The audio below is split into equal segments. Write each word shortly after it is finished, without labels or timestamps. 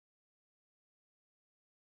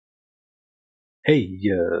Hey,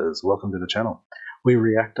 yes, welcome to the channel. We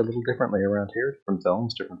react a little differently around here, different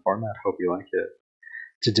films, different format. Hope you like it.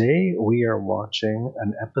 Today we are watching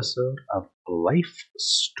an episode of Life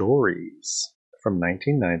Stories from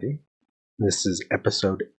 1990. This is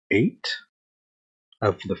episode 8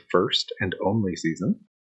 of the first and only season,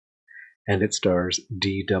 and it stars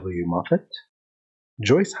D.W. Moffett,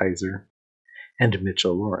 Joyce Hyser, and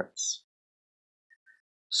Mitchell Laurance.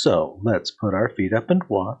 So let's put our feet up and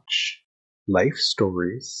watch Life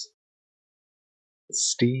Stories.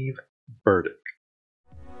 Steve Burdick.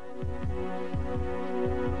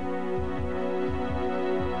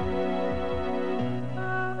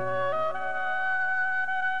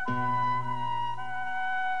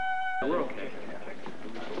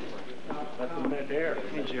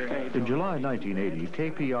 In July 1980,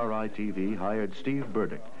 KPRI-TV hired Steve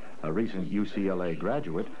Burdick, a recent UCLA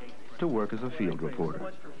graduate, to work as a field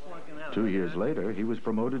reporter. 2 years later, he was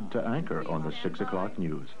promoted to anchor on the 6 o'clock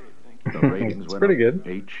news. The ratings went pretty up good.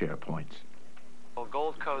 8 share points.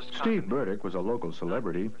 Gold Coast Steve Burdick was a local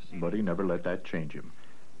celebrity, but he never let that change him.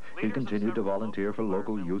 He continued to volunteer for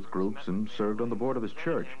local youth groups and served on the board of his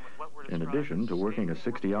church, in addition to working a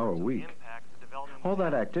 60-hour week. All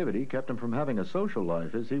that activity kept him from having a social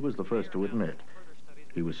life, as he was the first to admit.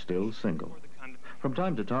 He was still single. From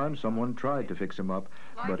time to time, someone tried to fix him up,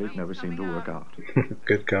 but it never seemed to work out.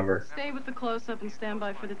 Good cover. Stay with the close-up and stand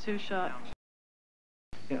by for the 2-shot.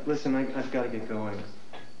 Yeah, listen, I've got to get going.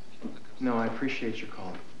 No, I appreciate your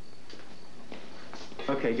call.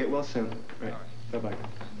 Okay, get well soon. Right. Bye-bye.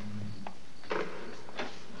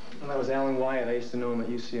 Well, that was Alan Wyatt. I used to know him at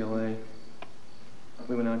UCLA.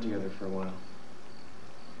 We went out together for a while.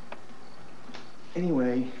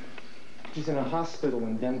 Anyway, he's in a hospital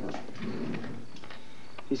in Denver.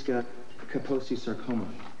 He's got Kaposi sarcoma.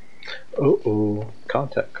 Uh-oh.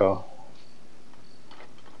 Contact call.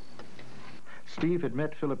 Steve had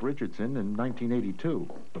met Philip Richardson in 1982,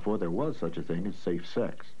 before there was such a thing as safe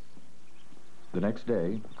sex. The next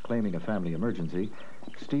day, claiming a family emergency,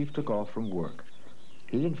 Steve took off from work.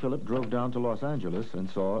 He and Philip drove down to Los Angeles and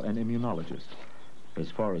saw an immunologist. As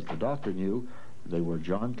far as the doctor knew, they were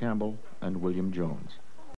John Campbell and William Jones.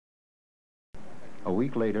 A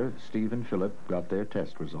week later, Steve and Philip got their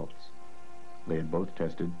test results. They had both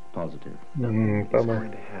tested positive. Nothing is bummer.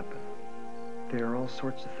 going to happen. There are all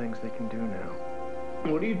sorts of things they can do now.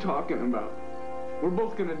 What are you talking about? We're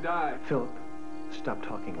both gonna die. Philip, stop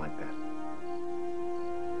talking like that.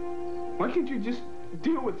 Why can't you just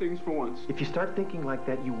deal with things for once? If you start thinking like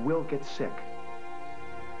that, you will get sick.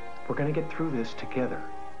 We're going to get through this together.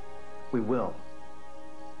 We will.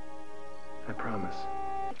 I promise.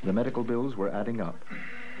 The medical bills were adding up,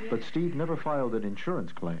 but Steve never filed an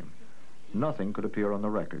insurance claim. Nothing could appear on the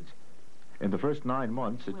records. In the first 9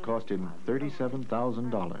 months, it cost him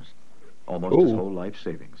 $37,000, almost his whole life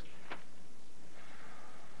savings.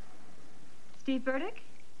 Steve Burdick?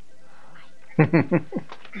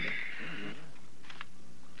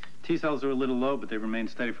 T-cells are a little low, but they've remained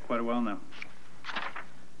steady for quite a while now.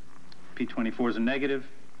 P24s are negative,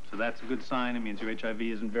 so that's a good sign. It means your HIV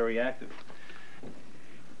isn't very active.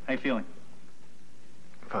 How you feeling?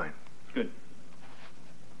 Fine. Good.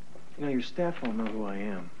 You know, your staff won't know who I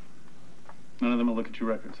am. None of them will look at your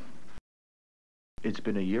records. It's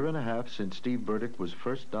been 1.5 years since Steve Burdick was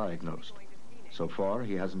first diagnosed. So far,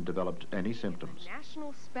 he hasn't developed any symptoms.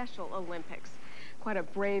 National Special Olympics. Quite a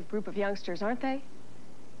brave group of youngsters, aren't they?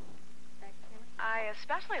 I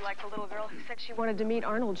especially like the little girl who said she wanted to meet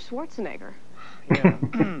Arnold Schwarzenegger. Yeah.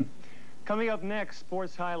 Coming up next,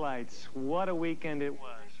 sports highlights. What a weekend it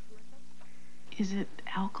was. Is it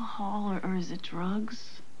alcohol or is it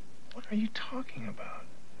drugs? What are you talking about?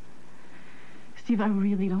 Steve, I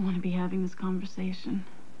really don't want to be having this conversation.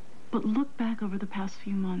 But look back over the past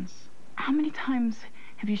few months. How many times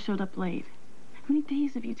have you showed up late? How many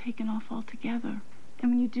days have you taken off altogether?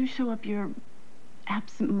 And when you do show up, you're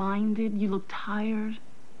absent-minded, you look tired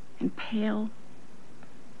and pale.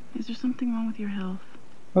 Is there something wrong with your health?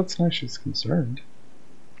 That's nice she's concerned.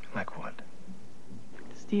 Like what?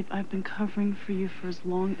 Steve, I've been covering for you for as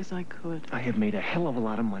long as I could. I have made a hell of a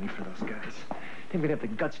lot of money for those guys. They would have the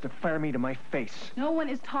guts to fire me to my face. No one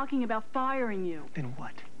is talking about firing you. Then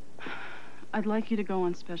what? I'd like you to go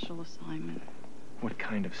on special assignment. What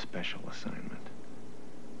kind of special assignment?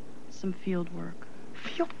 Some field work.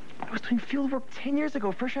 I was doing field work 10 years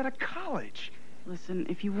ago, fresh out of college. Listen,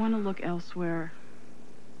 if you want to look elsewhere,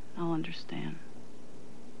 I'll understand.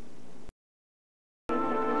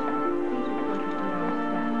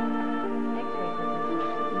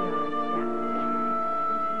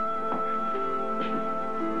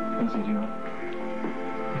 How's he doing?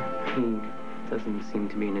 He doesn't seem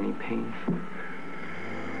to be in any pain.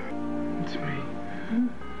 It's me.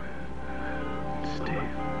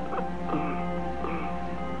 Steve.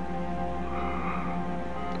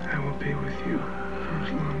 I will be with you for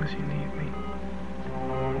as long as you need me.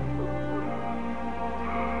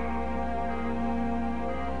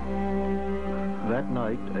 That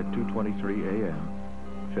night at 2:23 a.m.,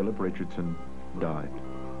 Philip Richardson died.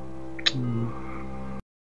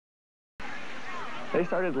 They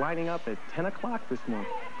started lining up at 10 o'clock this morning.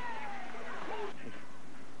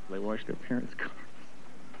 They washed their parents' cars.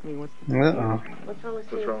 I mean, what's the... What's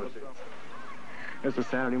wrong with Steve? It's a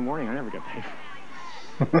Saturday morning. I never get paid.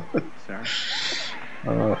 Sorry.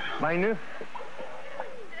 I knew.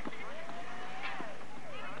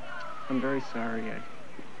 I'm very sorry.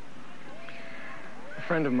 A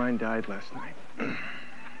friend of mine died last night.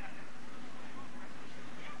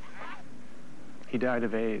 He died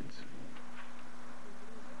of AIDS.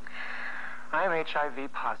 I am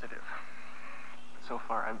HIV positive. So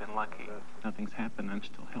far, I've been lucky. Nothing's happened. I'm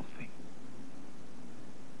still healthy.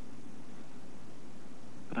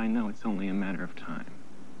 But I know it's only a matter of time.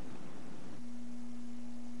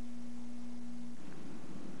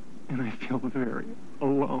 And I feel very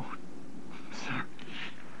alone. Sorry.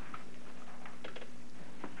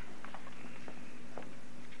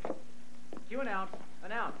 You announce.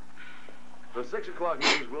 The 6 o'clock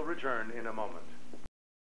news will return in a moment.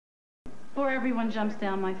 Before everyone jumps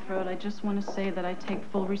down my throat, I just want to say that I take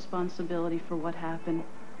full responsibility for what happened.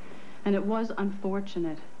 And it was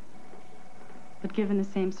unfortunate. But given the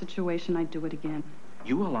same situation, I'd do it again.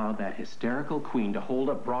 You allowed that hysterical queen to hold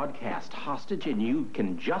a broadcast hostage, and you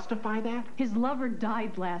can justify that? His lover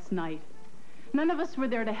died last night. None of us were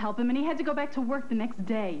there to help him, and he had to go back to work the next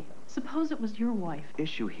day. Suppose it was your wife.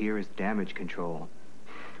 Issue here is damage control.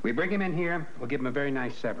 We bring him in here, we'll give him a very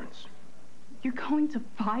nice severance. You're going to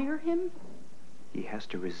fire him? He has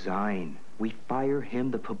to resign. We fire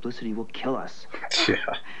him, the publicity will kill us. Yeah.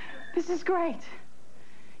 This is great.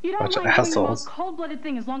 You don't Bunch of mind doing the assholes. most cold-blooded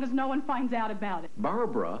thing as long as no one finds out about it.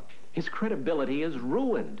 Barbara, his credibility is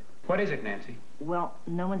ruined. What is it, Nancy? Well,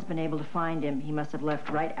 no one's been able to find him. He must have left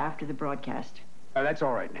right after the broadcast. That's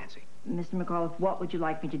all right, Nancy. Mr. McAuliffe, what would you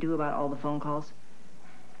like me to do about all the phone calls?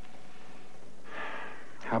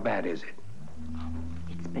 How bad is it?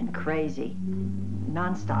 It's been crazy.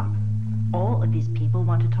 Non-stop. All of these people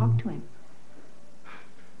want to talk to him.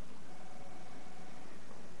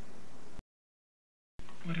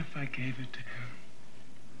 What if I gave it to him?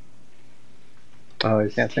 Oh,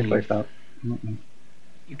 you can't think like that.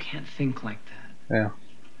 You can't think like that. Yeah.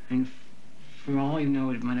 I mean, for all you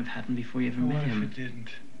know, it might have happened before you ever met him. What if it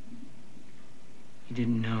didn't? You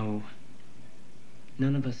didn't know.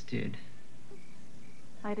 None of us did.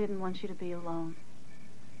 I didn't want you to be alone.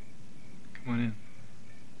 Come on in.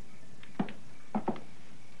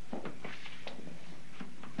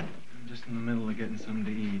 I'm just in the middle of getting something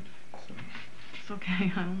to eat, so... It's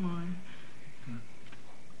okay, I don't mind.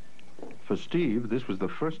 For Steve, this was the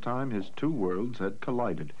first time his two worlds had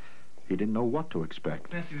collided. He didn't know what to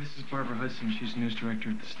expect. Matthew, this is Barbara Hudson. She's news director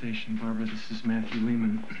at the station. Barbara, this is Matthew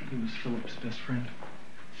Lehman. He was Philip's best friend.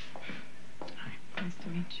 Hi, nice to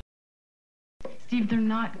meet you. Steve, they're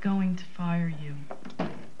not going to fire you.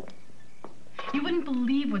 You wouldn't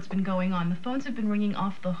believe what's been going on. The phones have been ringing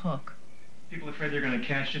off the hook. People afraid they're going to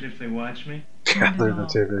catch it if they watch me? Yeah, they're the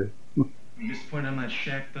TV. I'm disappointed I'm not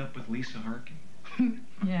shacked up with Lisa Harkin.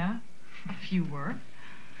 Yeah, if you were.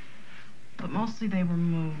 But mostly they were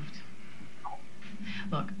moved.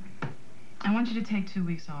 Look, I want you to take 2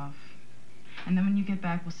 weeks off. And then when you get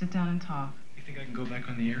back, we'll sit down and talk. You think I can go back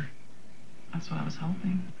on the air? That's what I was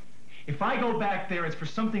hoping. If I go back there, it's for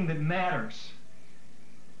something that matters.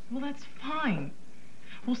 Well, that's fine.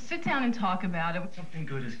 We'll sit down and talk about it. Something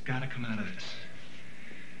good has got to come out of this.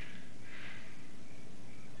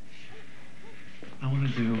 I want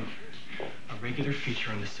to do a regular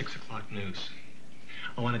feature on the 6 o'clock news.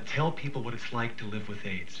 I want to tell people what it's like to live with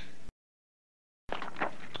AIDS.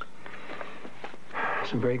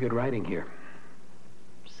 Some very good writing here.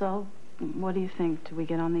 So, what do you think? Do we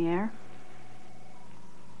get on the air?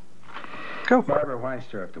 Go for it. Barbara, why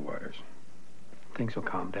stir up the waters? Things will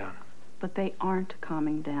calm down. But they aren't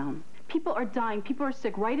calming down. People are dying. People are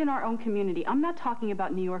sick right in our own community. I'm not talking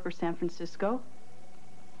about New York or San Francisco.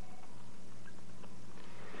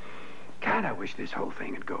 God, I wish this whole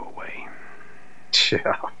thing would go away.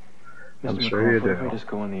 Yeah. I'm Mr. sure you McAuliffe, if do. I just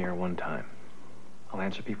go on the air one time, I'll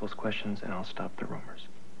answer people's questions and I'll stop the rumors.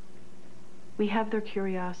 We have their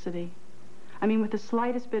curiosity. I mean, with the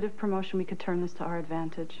slightest bit of promotion, we could turn this to our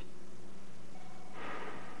advantage.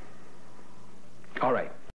 All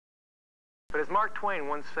right. But as Mark Twain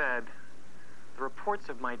once said, the reports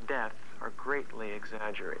of my death are greatly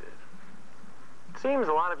exaggerated. Seems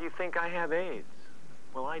a lot of you think I have AIDS.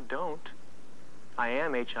 Well, I don't. I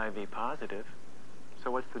am HIV positive.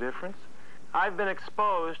 So what's the difference? I've been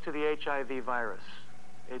exposed to the HIV virus.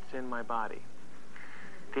 It's in my body.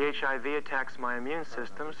 The HIV attacks my immune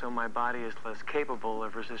system, so my body is less capable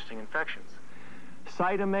of resisting infections.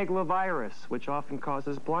 Cytomegalovirus, which often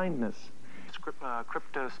causes blindness.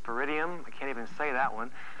 Cryptosporidium, I can't even say that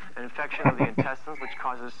one. An infection of the intestines, which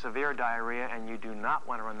causes severe diarrhea, and you do not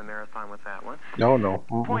want to run the marathon with that one. No, no.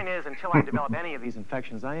 The point is, until I develop any of these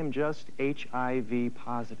infections, I am just HIV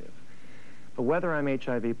positive. But whether I'm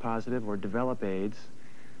HIV positive or develop AIDS,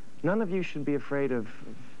 none of you should be afraid of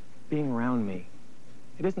being around me.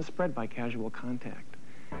 It isn't spread by casual contact.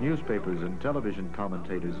 Newspapers and television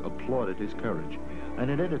commentators applauded his courage,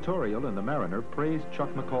 and an editorial in the Mariner praised Chuck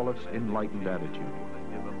McAuliffe's enlightened attitude.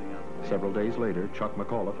 Several days later, Chuck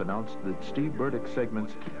McAuliffe announced that Steve Burdick's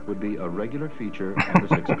segments would be a regular feature on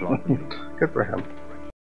the 6 o'clock news. Good for him.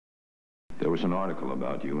 There was an article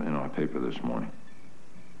about you in our paper this morning.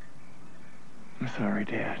 I'm sorry,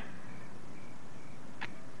 Dad.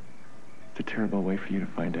 It's a terrible way for you to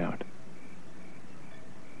find out.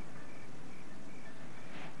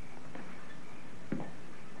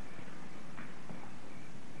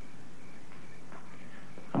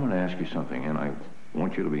 I'm going to ask you something, and I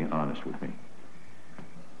want you to be honest with me.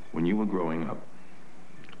 When you were growing up,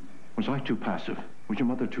 was I too passive? Was your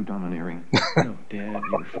mother too domineering? No, Dad,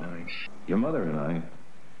 you're fine. Your mother and I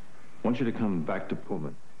want you to come back to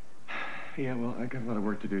Pullman. Yeah, well, I got a lot of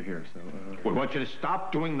work to do here, so... We want you to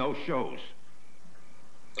stop doing those shows.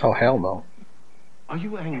 Oh, hell no. Are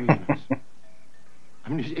you angry with us? I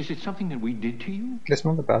mean, is it something that we did to you? It's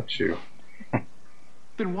not about you.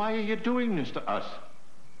 Then why are you doing this to us?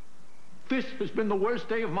 This has been the worst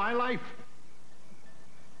day of my life.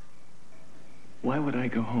 Why would I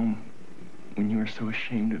go home when you are so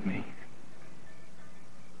ashamed of me?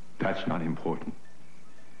 That's not important.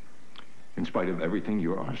 In spite of everything,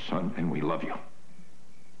 you're our son, and we love you.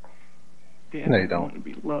 Dad, No, you I don't. want to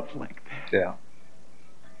be loved like that. Yeah.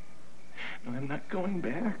 No, I'm not going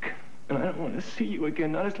back. And I don't want to see you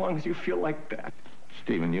again, not as long as you feel like that.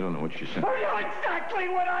 Stephen, you don't know what you're saying. I know exactly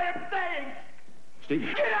what I am saying! Stephen.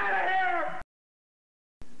 Get out of here!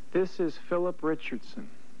 This is Philip Richardson.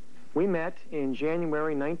 We met in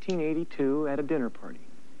January 1982 at a dinner party.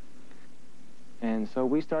 And so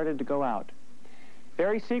we started to go out.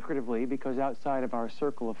 Very secretively, because outside of our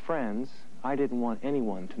circle of friends, I didn't want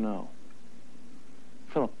anyone to know.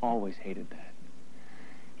 Philip always hated that.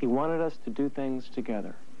 He wanted us to do things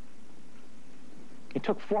together. It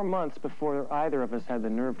took 4 months before either of us had the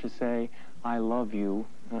nerve to say, I love you.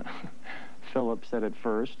 Philip said it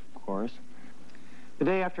first, of course. The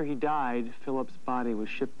day after he died, Philip's body was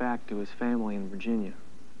shipped back to his family in Virginia.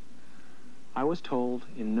 I was told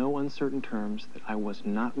in no uncertain terms that I was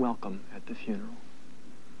not welcome at the funeral.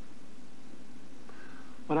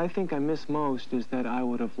 What I think I miss most is that I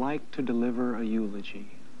would have liked to deliver a eulogy.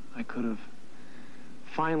 I could have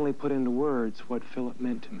finally put into words what Philip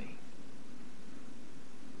meant to me.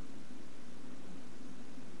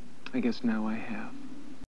 I guess now I have.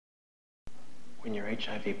 When you're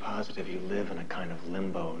HIV positive, you live in a kind of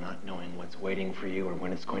limbo, not knowing what's waiting for you or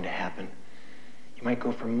when it's going to happen. You might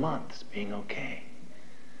go for months being okay.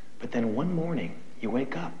 But then one morning, you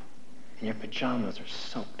wake up, and your pajamas are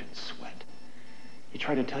soaked in sweat. You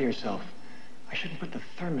try to tell yourself, I shouldn't put the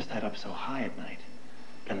thermostat up so high at night.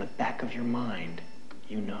 But in the back of your mind,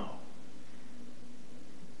 you know.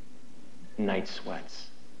 Night sweats.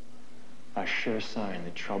 A sure sign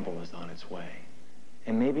that trouble is on its way.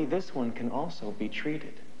 And maybe this one can also be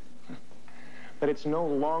treated. But it's no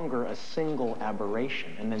longer a single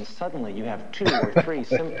aberration, and then suddenly you have 2 or 3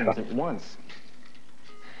 symptoms at once.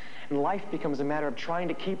 And life becomes a matter of trying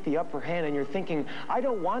to keep the upper hand, and you're thinking, I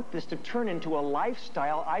don't want this to turn into a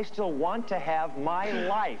lifestyle. I still want to have my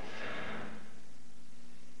life.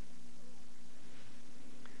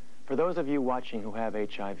 For those of you watching who have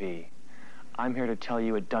HIV, I'm here to tell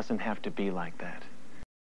you it doesn't have to be like that.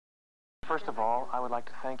 First of all, I would like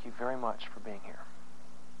to thank you very much for being here.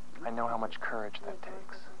 I know how much courage that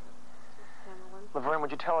takes. Laverne,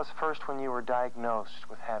 would you tell us first when you were diagnosed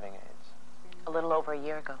with having AIDS? A little over a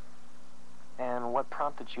year ago. And what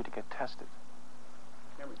prompted you to get tested?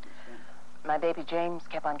 My baby James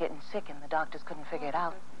kept on getting sick and the doctors couldn't figure it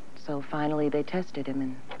out. So finally they tested him,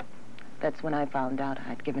 and that's when I found out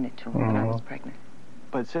I'd given it to him when I was pregnant.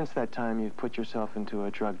 But since that time, you've put yourself into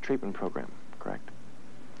a drug treatment program, correct?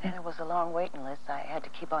 And it was a long waiting list. I had to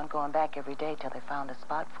keep on going back every day till they found a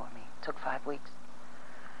spot for me. It took 5 weeks.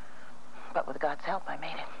 But with God's help, I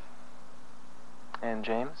made it. And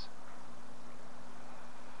James?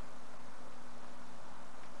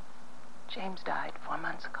 James died 4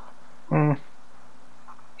 months ago. Mm.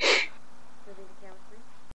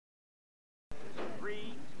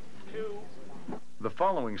 3, 2. The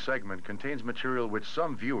following segment contains material which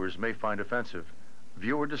some viewers may find offensive.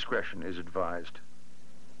 Viewer discretion is advised.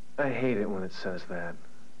 I hate it when it says that.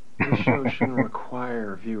 This show shouldn't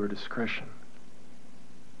require viewer discretion.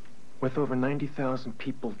 With over 90,000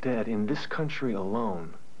 people dead in this country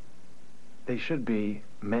alone, they should be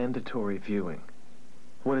mandatory viewing.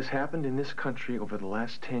 What has happened in this country over the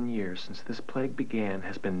last 10 years since this plague began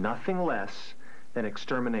has been nothing less than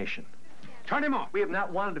extermination. Turn him off! We have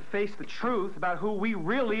not wanted to face the truth about who we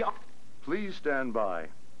really are. Please stand by.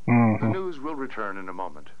 Mm-hmm. The news will return in a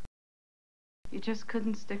moment. You just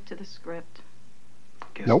couldn't stick to the script.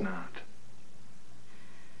 Guess Nope. not.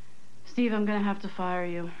 Steve, I'm gonna have to fire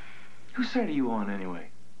you. Whose side are you on anyway?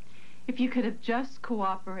 If you could have just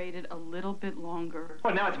cooperated a little bit longer.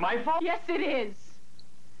 What, now it's my fault? Yes, it is.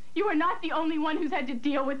 You are not the only one who's had to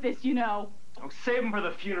deal with this, you know. I'll save him for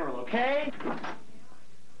the funeral, okay?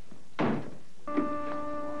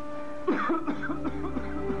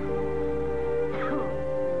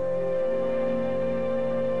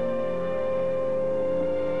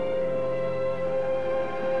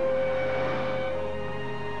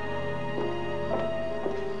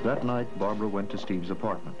 That night, Barbara went to Steve's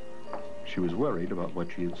apartment. She was worried about what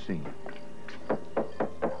she had seen. Oh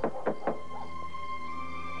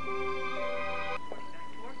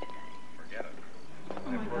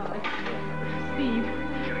my God. Steve.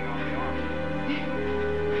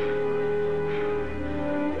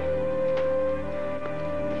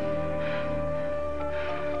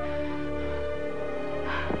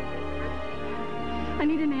 I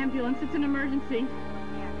need an ambulance. It's an emergency.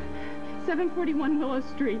 741 Willow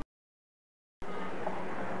Street.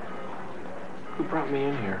 Who brought me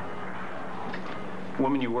in here? A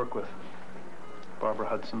woman you work with, Barbara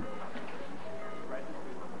Hudson.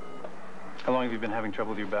 How long have you been having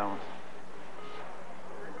trouble with your balance?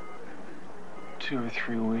 2 or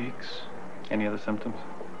 3 weeks. Any other symptoms?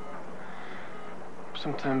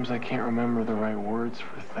 Sometimes I can't remember the right words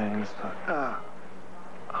for things, but, oh,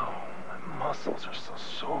 my muscles are so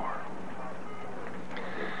sore.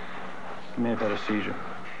 You may have had a seizure.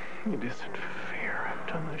 It isn't fair. I've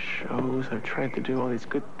done the shows. I've tried to do all these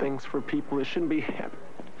good things for people that shouldn't be happening.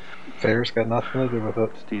 Fair's got nothing to do with it.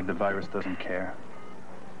 Steve, the virus doesn't care.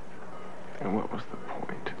 And what was the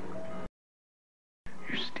point?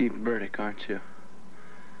 You're Steve Burdick, aren't you?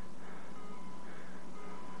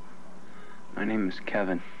 My name is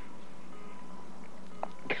Kevin.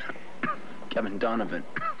 Kevin Donovan.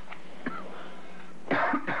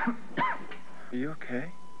 Are you okay?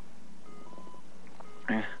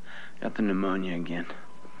 I got the pneumonia again.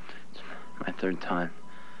 It's my 3rd time.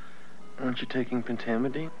 Aren't you taking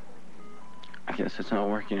pentamidine? I guess it's not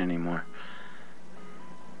working anymore.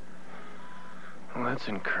 Well, that's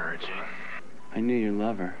encouraging. I knew your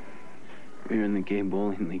lover. We were in the gay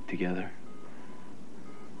bowling league together.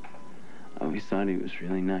 I always thought he was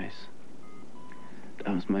really nice.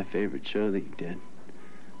 That was my favorite show that you did.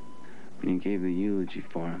 When you gave the eulogy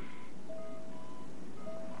for him.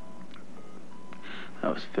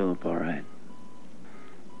 That was Philip, all right.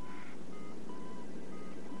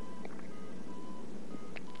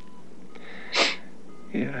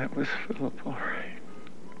 Yeah, it was Philip, all right.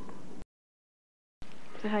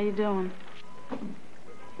 So how you doing?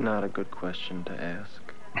 Not a good question to ask.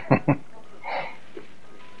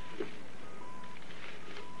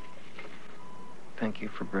 Thank you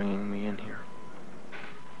for bringing me in here.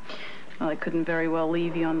 Well, I couldn't very well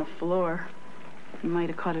leave you on the floor. You might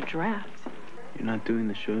have caught a draft. You're not doing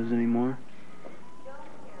the shows anymore?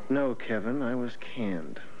 No, Kevin, I was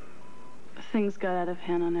canned. Things got out of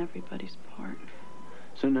hand on everybody's part.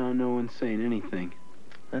 So now no one's saying anything.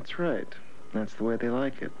 That's right. That's the way they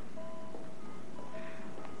like it.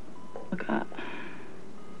 Look, I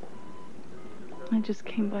just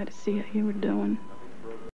came by to see how you were doing.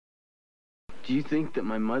 Do you think that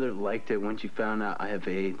my mother liked it when she found out I have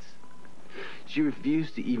AIDS? She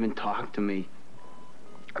refused to even talk to me.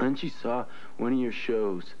 Then she saw one of your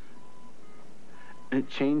shows. And it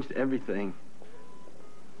changed everything.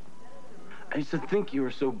 I used to think you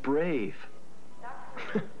were so brave.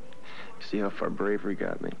 See how far bravery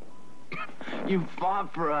got me? You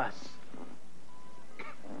fought for us.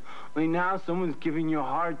 Only now someone's giving you a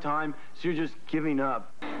hard time, so you're just giving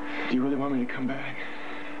up. Do you really want me to come back?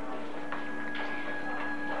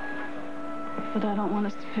 But I don't want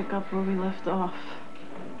us to pick up where we left off.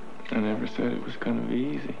 I never said it was gonna be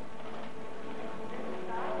easy.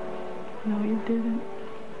 No, you didn't.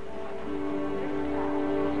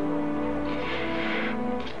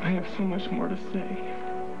 I have so much more to say.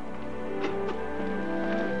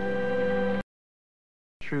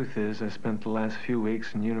 truth is, I spent the last few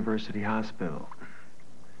weeks in University Hospital,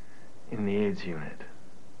 in the AIDS unit.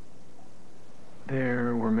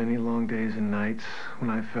 There were many long days and nights when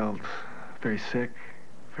I felt very sick,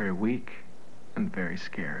 very weak, and very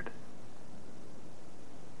scared.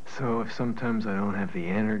 So if sometimes I don't have the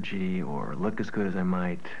energy or look as good as I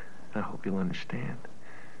might, I hope you'll understand.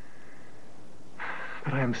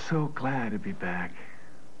 But I am so glad to be back,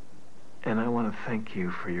 and I want to thank you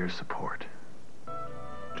for your support.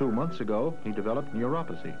 2 months ago, he developed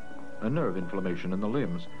neuropathy, a nerve inflammation in the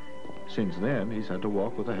limbs. Since then, he's had to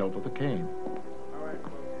walk with the help of a cane.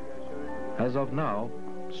 As of now,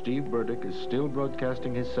 Steve Burdick is still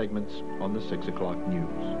broadcasting his segments on the 6 o'clock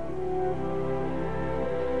news.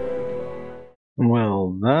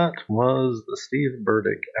 Well, that was the Steve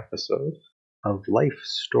Burdick episode of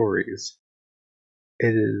LifeStories.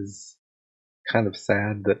 It is kind of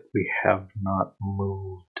sad that we have not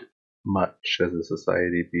moved much as a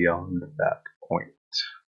society beyond that point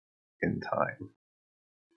in time.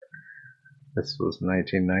 This was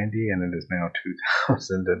 1990 and it is now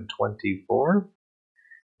 2024,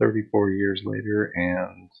 34 years later,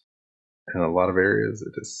 and in a lot of areas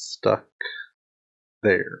it is stuck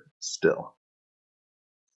there still.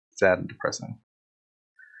 Sad and depressing.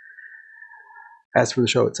 As for the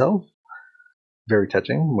show itself, very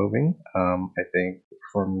touching, moving. I think the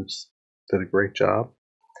performers did a great job.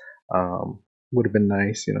 Would have been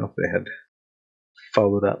nice, if they had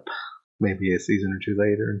followed up maybe a season or two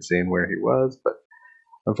later and seeing where he was, but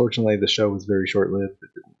unfortunately the show was very short-lived.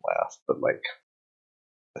 It didn't last but like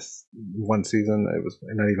one season. It was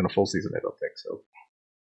not even a full season, I don't think so.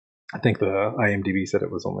 I think the IMDb said it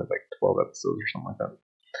was only like 12 episodes or something like that.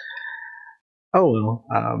 Oh well,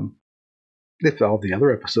 if all the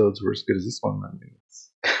other episodes were as good as this one, I mean,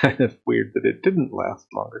 it's kind of weird that it didn't last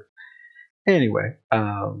longer. Anyway,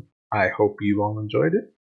 I hope you all enjoyed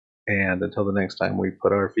it, and until the next time we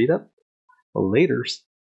put our feet up, laters.